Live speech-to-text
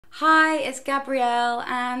Hi, it's Gabrielle,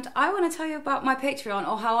 and I want to tell you about my Patreon,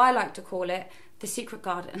 or how I like to call it, the secret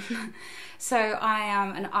garden. So I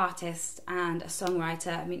am an artist and a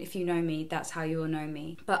songwriter. I mean, if you know me, that's how you will know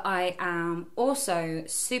me. But I am also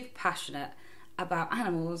super passionate about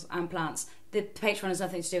animals and plants. The Patreon has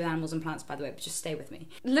nothing to do with animals and plants, by the way, but just stay with me.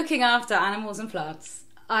 Looking after animals and plants,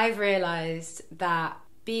 I've realised that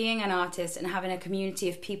being an artist and having a community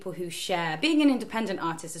of people who share, being an independent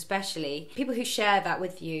artist especially, people who share that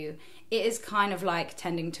with you, it is kind of like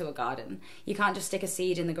tending to a garden. You can't just stick a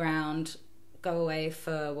seed in the ground, go away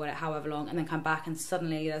for however long, and then come back and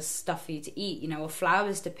suddenly there's stuff for you to eat, or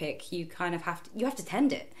flowers to pick. You kind of have to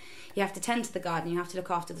tend it. You have to tend to the garden. You have to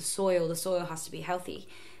look after the soil. The soil has to be healthy.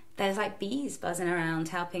 There's like bees buzzing around,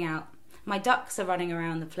 helping out. My ducks are running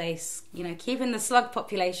around the place, keeping the slug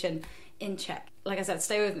population in check. Like I said,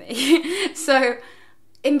 stay with me. So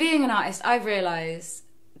in being an artist, I've realised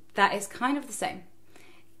that it's kind of the same.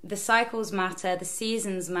 The cycles matter, the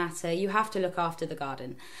seasons matter. You have to look after the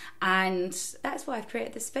garden. And that's why I've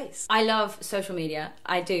created this space. I love social media.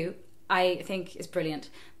 I do. I think it's brilliant.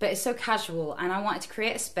 But it's so casual, and I wanted to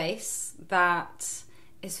create a space that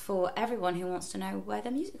is for everyone who wants to know where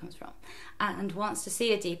their music comes from and wants to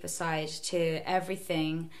see a deeper side to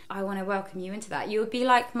everything. I want to welcome you into that. You would be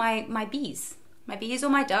like my bees or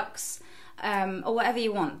my ducks, or whatever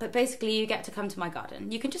you want. But basically you get to come to my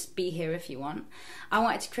garden. You can just be here if you want. I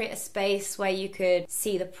wanted to create a space where you could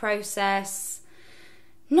see the process,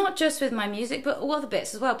 not just with my music, but all other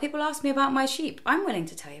bits as well. People ask me about my sheep. I'm willing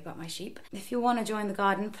to tell you about my sheep. If you want to join the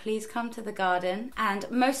garden, please come to the garden. And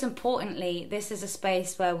most importantly, this is a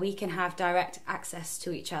space where we can have direct access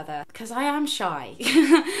to each other, because I am shy.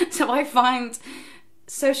 So I find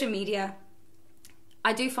social media,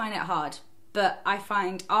 I do find it hard. But I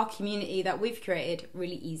find our community that we've created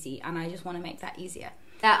really easy, and I just want to make that easier.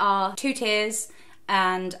 There are 2 tiers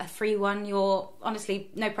and a free one. You're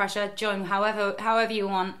honestly no pressure, join however you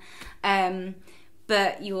want.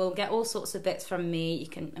 But you will get all sorts of bits from me. You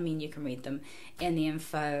can read them in the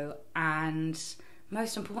info, and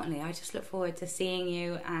most importantly, I just look forward to seeing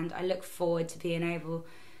you, and I look forward to being able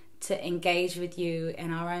to engage with you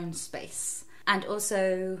in our own space. And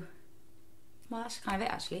also, well, that's kind of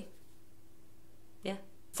it actually. Yeah.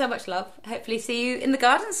 So much love. Hopefully see you in the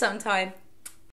garden sometime.